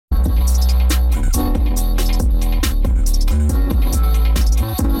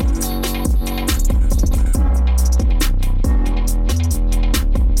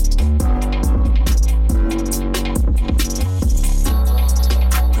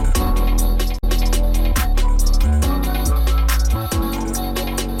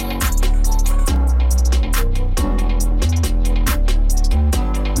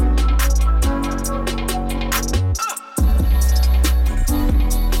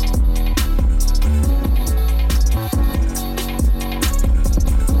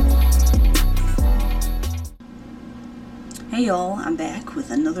y'all, I'm back with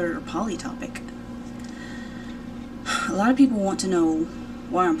another poly topic. A lot of people want to know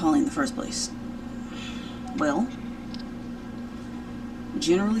why I'm poly in the first place. Well,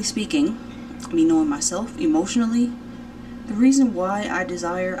 generally speaking, me knowing myself emotionally, the reason why I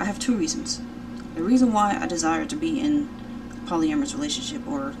have two reasons. The reason why I desire to be in a polyamorous relationship,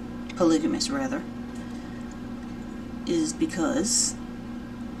 or polygamous rather, is because,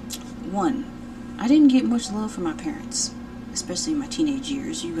 one, I didn't get much love from my parents, especially in my teenage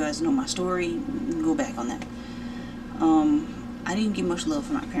years. You guys know my story, go back on that. I didn't get much love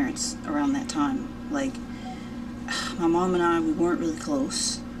from my parents around that time. Like, my mom and I, we weren't really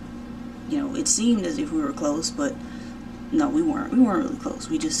close. You know, it seemed as if we were close, but no, we weren't. We weren't really close.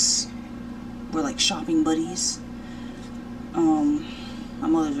 We just were like shopping buddies. My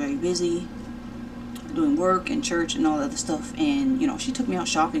mother's very busy, doing work and church and all that other stuff, and, you know, she took me out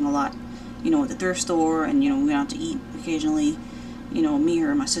shopping a lot, you know, at the thrift store, and, you know, we went out to eat occasionally, you know, me, her,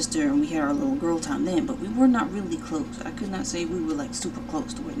 and my sister, and we had our little girl time then, but we were not really close. I could not say we were, like, super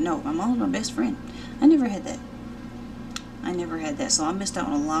close to it. No, my mom was my best friend. I never had that. So I missed out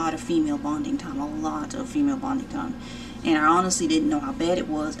on a lot of female bonding time, and I honestly didn't know how bad it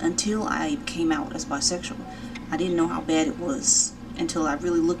was until I came out as bisexual. I didn't know how bad it was until I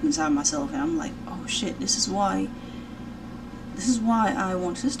really looked inside myself, and I'm like, oh shit, this is why I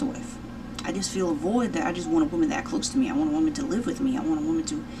want a sister wife. I just feel a void that I just want a woman that close to me. I want a woman to live with me. I want a woman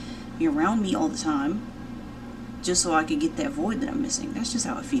to be around me all the time, just so I could get that void that I'm missing. That's just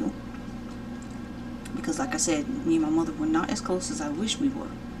how I feel. Because like I said, me and my mother were not as close as I wish we were.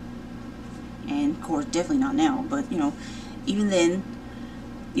 And of course, definitely not now. But, you know, even then,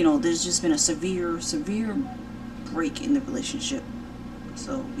 you know, there's just been a severe break in the relationship.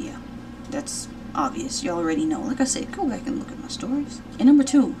 So, yeah, that's obvious. You already know. Like I said, go back and look at my stories. And number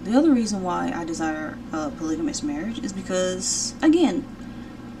two, the other reason why I desire a polygamous marriage is because, again,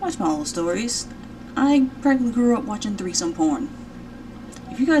 watch my old stories. I practically grew up watching threesome porn.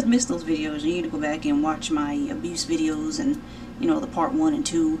 If you guys missed those videos, you need to go back and watch my abuse videos and, you know, the part 1 and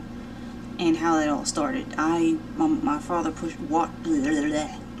 2 and how that all started. My father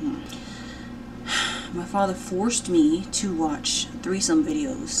my father forced me to watch threesome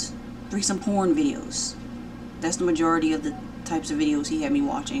porn videos. That's the majority of the types of videos he had me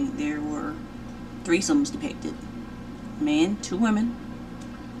watching. There were threesomes depicted. Man, 2 women.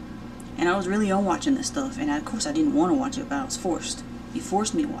 And I was really young watching this stuff, and of course I didn't want to watch it, but I was forced. He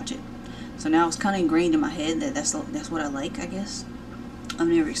forced me to watch it. So now it's kind of ingrained in my head that that's what I like, I guess. I've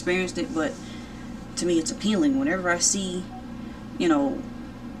never experienced it, but to me it's appealing. Whenever I see, you know,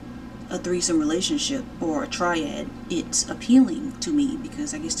 a threesome relationship or a triad, it's appealing to me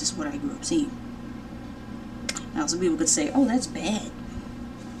because I guess this is what I grew up seeing. Now some people could say, oh, that's bad.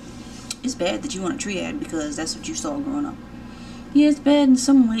 It's bad that you want a triad because that's what you saw growing up. Yeah, it's bad in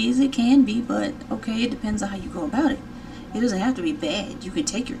some ways, it can be, but okay, it depends on how you go about it. It doesn't have to be bad. You can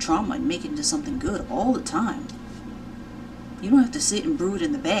take your trauma and make it into something good all the time. You don't have to sit and brood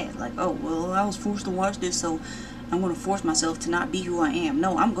in the bad, like, oh, well, I was forced to watch this, so I'm going to force myself to not be who I am.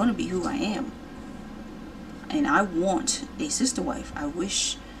 No, I'm going to be who I am. And I want a sister wife.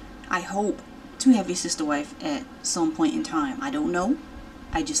 I hope to have a sister wife at some point in time. I don't know.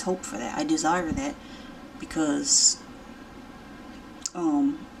 I just hope for that. I desire that because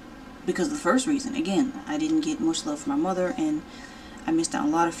of the first reason. Again, I didn't get much love from my mother, and I missed out on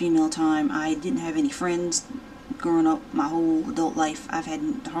a lot of female time. I didn't have any friends growing up my whole adult life. I've had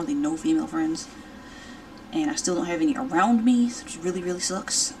hardly no female friends, and I still don't have any around me, which really, really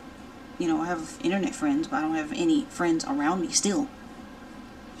sucks. You know, I have internet friends, but I don't have any friends around me still.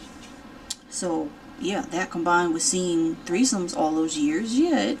 So, yeah, that combined with seeing threesomes all those years,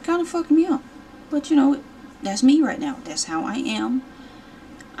 yeah, it kind of fucked me up. But, you know, that's me right now. That's how I am.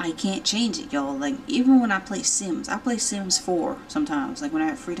 I can't change it, y'all. Like, even when I play Sims 4 sometimes, like when I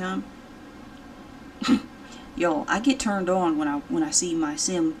have free time. Yo, I get turned on when I see my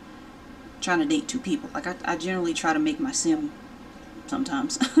sim trying to date 2 people. Like, I generally try to make my sim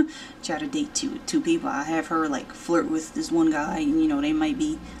sometimes try to date two people. I have her like flirt with this one guy, and, you know, they might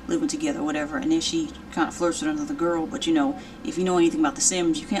be living together or whatever, and then she kind of flirts with another girl. But, you know, if you know anything about the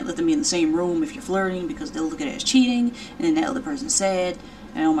Sims, you can't let them be in the same room if you're flirting, because they'll look at it as cheating, and then that other person's sad,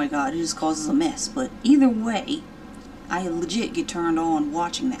 and oh my god, it just causes a mess. But either way, I legit get turned on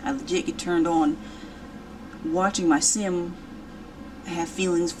watching that. I legit get turned on watching my sim have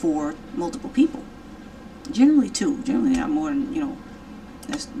feelings for multiple people. Generally 2. Generally not more than, you know,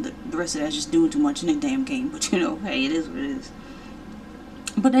 that's the rest of that's just doing too much in the damn game. But, you know, hey, it is what it is.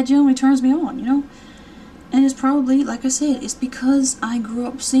 But that generally turns me on, you know. And it's probably, like I said, it's because I grew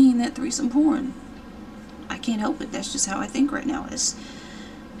up seeing that threesome porn. I can't help it. That's just how I think right now.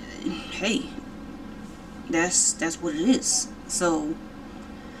 Hey, that's what it is. So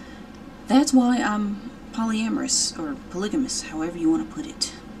that's why I'm polyamorous, or polygamous, however you want to put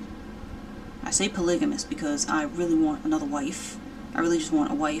it. I say polygamous because I really want another wife. I really just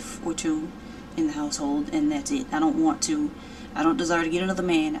want a wife or two in the household, and that's it. I don't desire to get another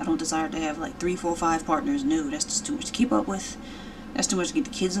man. I don't desire to have like 3, 4, 5 partners. No, that's just too much to keep up with. That's too much to get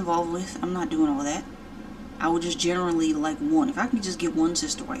the kids involved with. I'm not doing all that. I would just generally like one. If I can just get one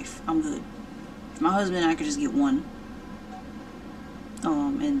sister wife, I'm good. If my husband and I could just get one.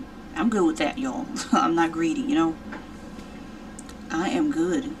 And I'm good with that, y'all. I'm not greedy, you know. I am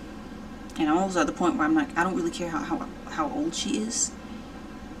good. And I'm also at the point where I don't really care how old she is.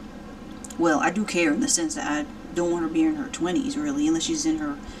 Well, I do care in the sense that I don't want her to be in her 20s, really, unless she's in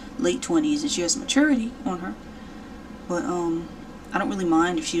her late 20s and she has maturity on her. But, I don't really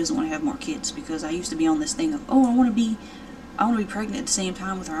mind if she doesn't want to have more kids, because I used to be on this thing of, oh, I want to be pregnant at the same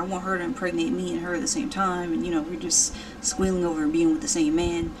time with her. I want her to impregnate me and her at the same time, and, you know, we're just squealing over being with the same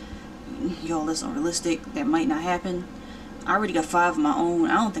man. Y'all, that's unrealistic. That might not happen. I already got 5 of my own.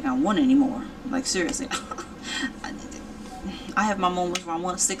 I don't think I want anymore. Like, seriously. I have my moments where I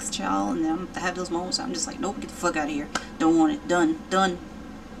want a 6th child, and then I have those moments where I'm just like, nope, get the fuck out of here. Don't want it. Done.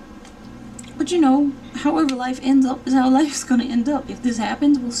 But you know, however life ends up is how life's gonna end up. If this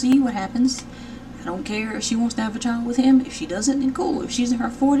happens, we'll see what happens. I don't care if she wants to have a child with him. If she doesn't, then cool. If she's in her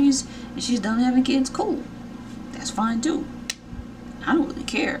 40s and she's done having kids, cool. That's fine too. I don't really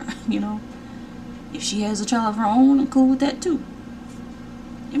care, you know. If she has a child of her own, I'm cool with that too.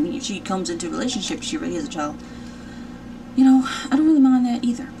 I mean, if she comes into a relationship, she already has a child. You know, I don't really mind that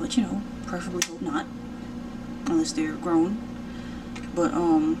either. But, you know, preferably hope not. Unless they're grown. But,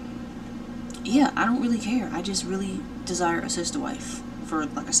 yeah, I don't really care. I just really desire a sister wife. For,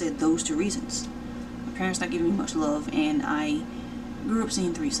 like I said, those 2 reasons. My parents not giving me much love, and I grew up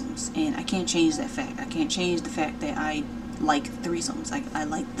seeing threesomes. And I can't change that fact. I can't change the fact that I like threesomes. I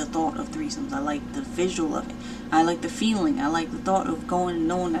like the thought of threesomes. I like the visual of it. I like the feeling. I like the thought of going and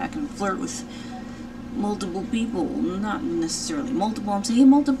knowing that I can flirt with multiple people. Not necessarily multiple. I'm saying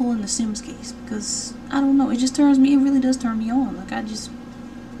multiple in the Sims case, because I don't know. It just turns me. It really does turn me on. Like I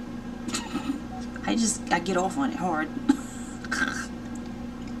get off on it hard.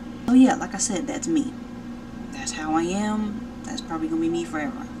 So yeah, like I said, that's me. That's how I am. That's probably gonna be me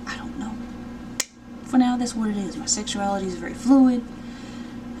forever. I don't know. For now, that's what it is. My sexuality is very fluid.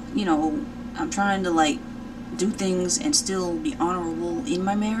 You know, I'm trying to like do things and still be honorable in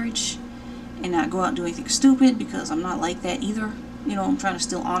my marriage and not go out and do anything stupid, because I'm not like that either. You know, I'm trying to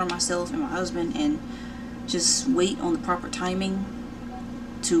still honor myself and my husband and just wait on the proper timing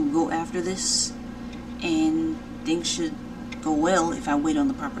to go after this, and things should go well if I wait on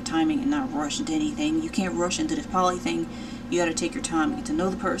the proper timing and not rush into anything. You can't rush into this poly thing. You gotta take your time, get to know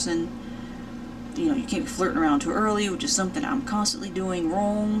the person. You know, you can't be flirting around too early, which is something I'm constantly doing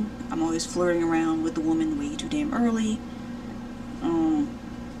wrong. I'm always flirting around with the woman way too damn early.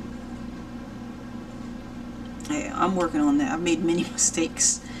 I'm working on that. I've made many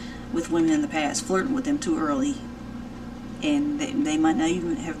mistakes with women in the past, flirting with them too early. And they might not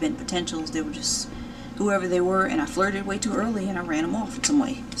even have been potentials. They were just whoever they were, and I flirted way too early and I ran them off in some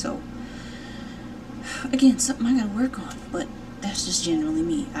way. So, again, something I gotta work on, but that's just generally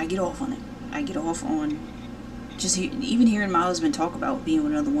me. I get off on it. I get off on just even hearing my husband talk about being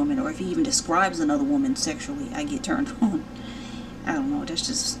with another woman, or if he even describes another woman sexually, I get turned on. I don't know,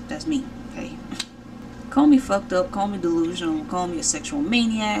 that's me, okay? Call me fucked up, call me delusional, call me a sexual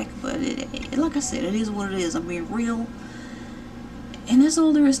maniac, but like I said, it is what it is. I'm being real, and that's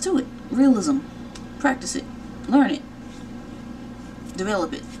all there is to it. Realism. Practice it. Learn it.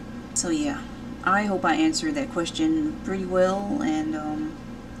 Develop it. So yeah, I hope I answered that question pretty well, and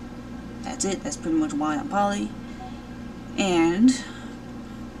that's it. That's pretty much why I'm poly. And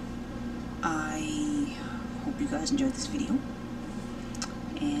I hope you guys enjoyed this video.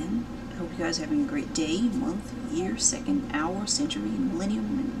 And I hope you guys are having a great day, month, year, second, hour, century,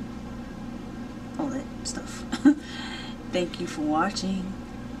 millennium, and all that stuff. Thank you for watching.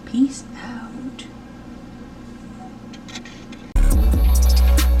 Peace out.